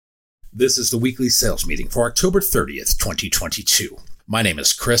This is the weekly sales meeting for October 30th, 2022. My name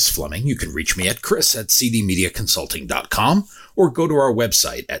is Chris Fleming. You can reach me at chris@cdmediaconsulting.com or go to our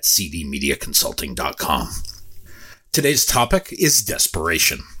website at cdmediaconsulting.com. Today's topic is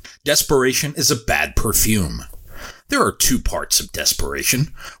desperation. Desperation is a bad perfume. There are two parts of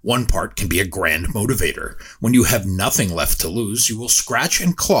desperation. One part can be a grand motivator. When you have nothing left to lose, you will scratch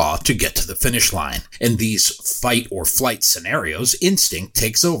and claw to get to the finish line. In these fight or flight scenarios, instinct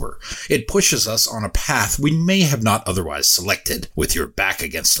takes over. It pushes us on a path we may have not otherwise selected. With your back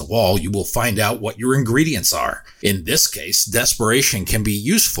against the wall, you will find out what your ingredients are. In this case, desperation can be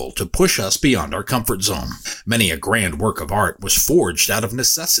useful to push us beyond our comfort zone. Many a grand work of art was forged out of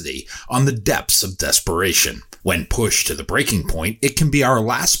necessity on the depths of desperation. When pushed to the breaking point, it can be our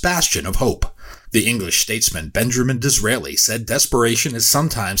last bastion of hope. The English statesman Benjamin Disraeli said desperation is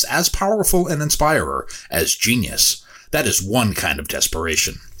sometimes as powerful an inspirer as genius. That is one kind of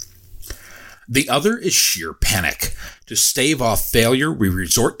desperation. The other is sheer panic. To stave off failure, we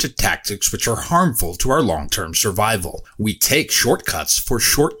resort to tactics which are harmful to our long-term survival. We take shortcuts for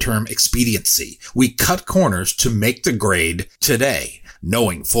short-term expediency. We cut corners to make the grade today,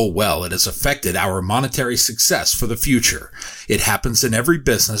 knowing full well it has affected our monetary success for the future. It happens in every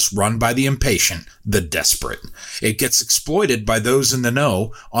business run by the impatient, the desperate. It gets exploited by those in the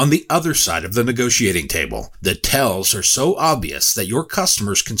know on the other side of the negotiating table. The tells are so obvious that your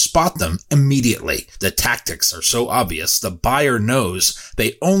customers can spot them immediately. The tactics are so obvious the buyer knows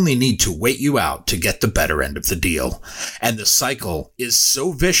they only need to wait you out to get the better end of the deal. And the cycle is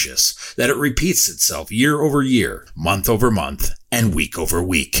so vicious that it repeats itself year over year, month over month, and week over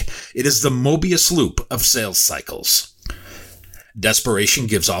week. It is the Mobius loop of sales cycles. Desperation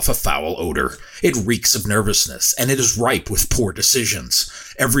gives off a foul odor. It reeks of nervousness, and it is ripe with poor decisions.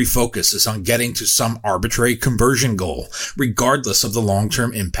 Every focus is on getting to some arbitrary conversion goal, regardless of the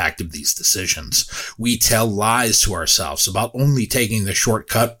long-term impact of these decisions. We tell lies to ourselves about only taking the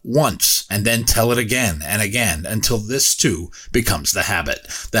shortcut once, and then tell it again and again until this too becomes the habit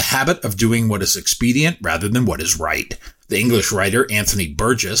of doing what is expedient rather than what is right. The English writer Anthony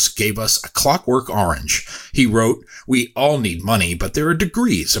Burgess gave us a clockwork orange. He wrote, "We all need money, but there are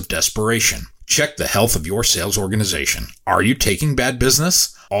degrees of desperation. Check the health of your sales organization. Are you taking bad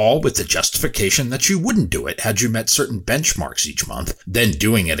business? All with the justification that you wouldn't do it had you met certain benchmarks each month, then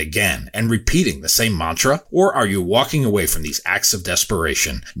doing it again and repeating the same mantra? Or are you walking away from these acts of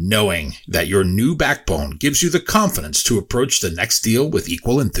desperation, knowing that your new backbone gives you the confidence to approach the next deal with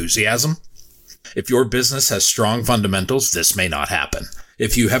equal enthusiasm? If your business has strong fundamentals, this may not happen.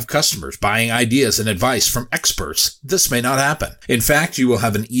 If you have customers buying ideas and advice from experts, this may not happen. In fact, you will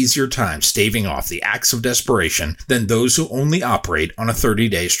have an easier time staving off the acts of desperation than those who only operate on a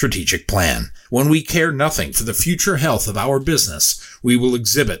 30-day strategic plan. When we care nothing for the future health of our business, we will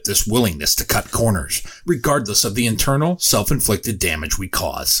exhibit this willingness to cut corners, regardless of the internal, self-inflicted damage we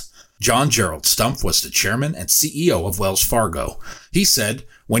cause. John Gerald Stumpf was the chairman and CEO of Wells Fargo. He said,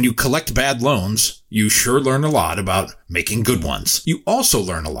 "When you collect bad loans, you sure learn a lot about making good ones. You also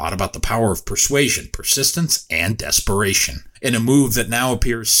learn a lot about the power of persuasion, persistence, and desperation." In a move that now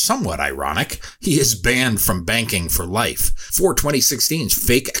appears somewhat ironic, he is banned from banking for life for 2016's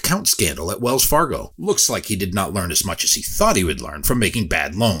fake account scandal at Wells Fargo. Looks like he did not learn as much as he thought he would learn from making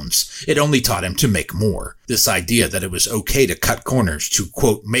bad loans. It only taught him to make more. This idea that it was okay to cut corners to,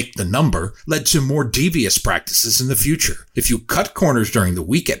 quote, make the number led to more devious practices in the future. If you cut corners during the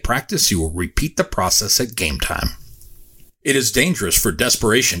week at practice, you will repeat the process at game time. It is dangerous for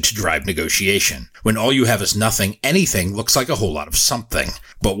desperation to drive negotiation. When all you have is nothing, anything looks like a whole lot of something.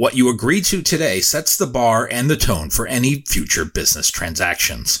 But what you agree to today sets the bar and the tone for any future business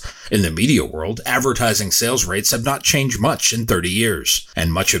transactions. In the media world, advertising sales rates have not changed much in 30 years,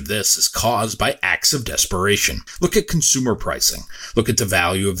 and much of this is caused by acts of desperation. Look at consumer pricing. Look at the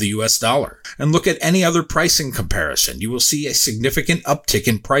value of the US dollar. And look at any other pricing comparison. You will see a significant uptick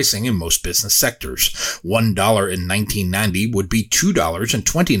in pricing in most business sectors. $1 in 1990 would be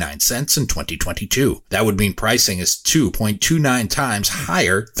 $2.29 in 2022. That would mean pricing is 2.29 times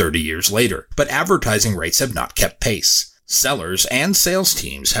higher 30 years later. But advertising rates have not kept pace. Sellers and sales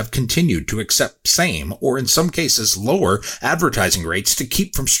teams have continued to accept same, or in some cases lower, advertising rates to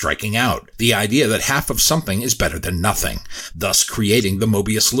keep from striking out. The idea that half of something is better than nothing, thus creating the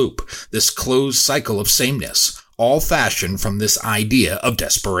Mobius loop, this closed cycle of sameness, all fashioned from this idea of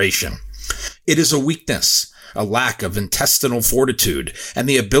desperation. It is a weakness, a lack of intestinal fortitude, and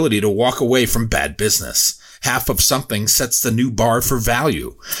the ability to walk away from bad business. Half of something sets the new bar for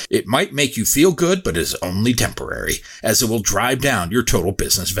value. It might make you feel good, but it is only temporary, as it will drive down your total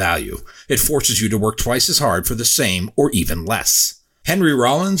business value. It forces you to work twice as hard for the same or even less. Henry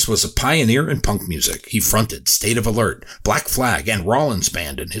Rollins was a pioneer in punk music. He fronted State of Alert, Black Flag, and Rollins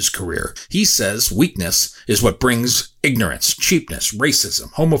Band in his career. He says weakness is what brings ignorance, cheapness,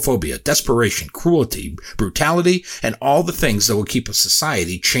 racism, homophobia, desperation, cruelty, brutality, and all the things that will keep a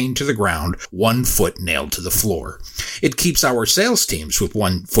society chained to the ground, one foot nailed to the floor. It keeps our sales teams with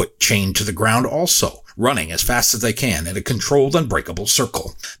one foot chained to the ground also, running as fast as they can in a controlled, unbreakable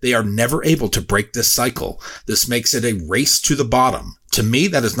circle. They are never able to break this cycle. This makes it a race to the bottom. To me,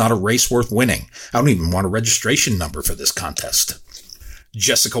 that is not a race worth winning. I don't even want a registration number for this contest.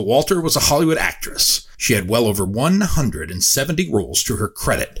 Jessica Walter was a Hollywood actress. She had well over 170 roles to her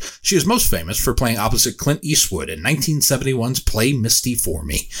credit. She is most famous for playing opposite Clint Eastwood in 1971's Play Misty for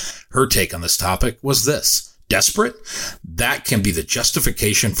Me. Her take on this topic was this: desperate? That can be the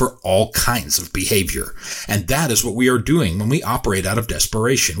justification for all kinds of behavior. And that is what we are doing when we operate out of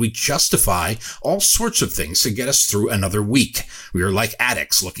desperation. We justify all sorts of things to get us through another week. We are like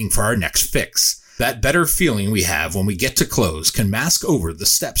addicts looking for our next fix. That better feeling we have when we get to close can mask over the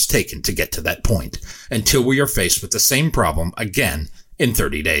steps taken to get to that point, until we are faced with the same problem again in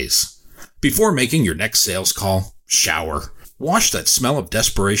 30 days. Before making your next sales call, shower. Wash that smell of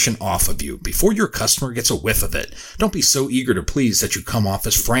desperation off of you before your customer gets a whiff of it. Don't be so eager to please that you come off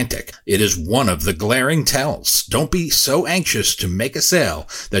as frantic. It is one of the glaring tells. Don't be so anxious to make a sale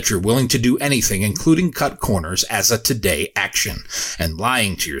that you're willing to do anything, including cut corners, as a today action, and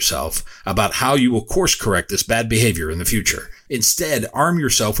lying to yourself about how you will course correct this bad behavior in the future. Instead, arm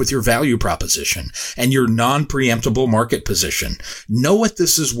yourself with your value proposition and your non-preemptible market position. Know what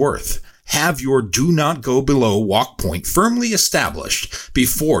this is worth. Have your do not go below walk point firmly established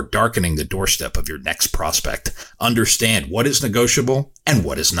before darkening the doorstep of your next prospect. Understand what is negotiable and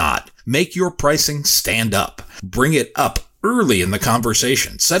what is not. Make your pricing stand up. Bring it up early in the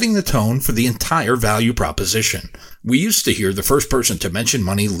conversation, setting the tone for the entire value proposition. We used to hear the first person to mention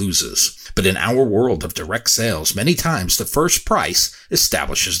money loses. But in our world of direct sales, many times the first price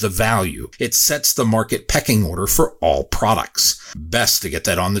establishes the value. It sets the market pecking order for all products. Best to get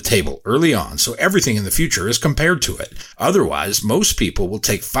that on the table early on so everything in the future is compared to it. Otherwise, most people will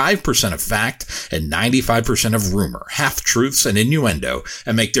take 5% of fact and 95% of rumor, half-truths and innuendo,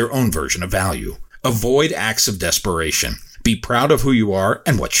 and make their own version of value. Avoid acts of desperation. Be proud of who you are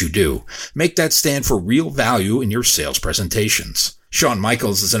and what you do. Make that stand for real value in your sales presentations. Shawn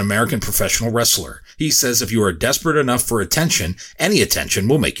Michaels is an American professional wrestler. He says if you are desperate enough for attention, any attention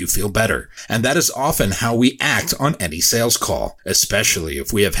will make you feel better. And that is often how we act on any sales call, especially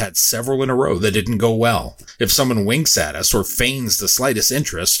if we have had several in a row that didn't go well. If someone winks at us or feigns the slightest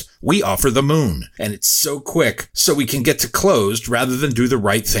interest, we offer the moon. And it's so quick, so we can get to closed rather than do the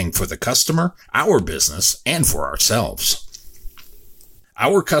right thing for the customer, our business, and for ourselves.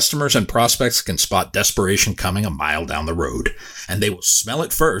 Our customers and prospects can spot desperation coming a mile down the road, and they will smell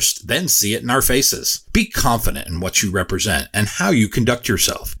it first, then see it in our faces. Be confident in what you represent and how you conduct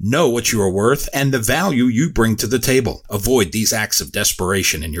yourself. Know what you are worth and the value you bring to the table. Avoid these acts of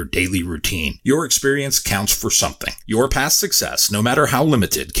desperation in your daily routine. Your experience counts for something. Your past success, no matter how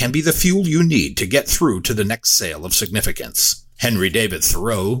limited, can be the fuel you need to get through to the next sale of significance. Henry David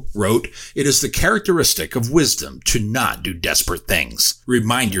Thoreau wrote, "It is the characteristic of wisdom to not do desperate things."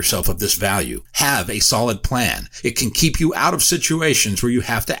 Remind yourself of this value. Have a solid plan. It can keep you out of situations where you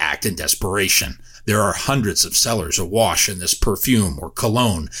have to act in desperation. There are hundreds of sellers awash in this perfume or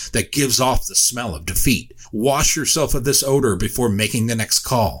cologne that gives off the smell of defeat. Wash yourself of this odor before making the next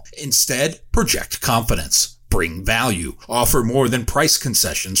call. Instead, project confidence. Bring value. Offer more than price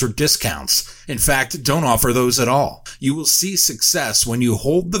concessions or discounts. In fact, don't offer those at all. You will see success when you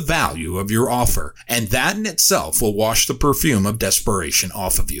hold the value of your offer, and that in itself will wash the perfume of desperation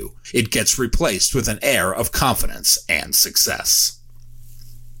off of you. It gets replaced with an air of confidence and success.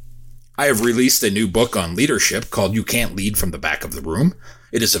 I have released a new book on leadership called You Can't Lead from the Back of the Room.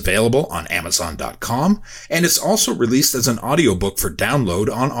 It is available on Amazon.com, and it's also released as an audiobook for download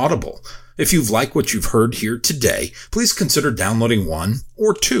on Audible. If you've liked what you've heard here today, please consider downloading one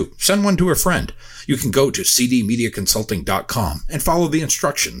or two. Send one to a friend. You can go to cdmediaconsulting.com and follow the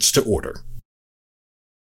instructions to order.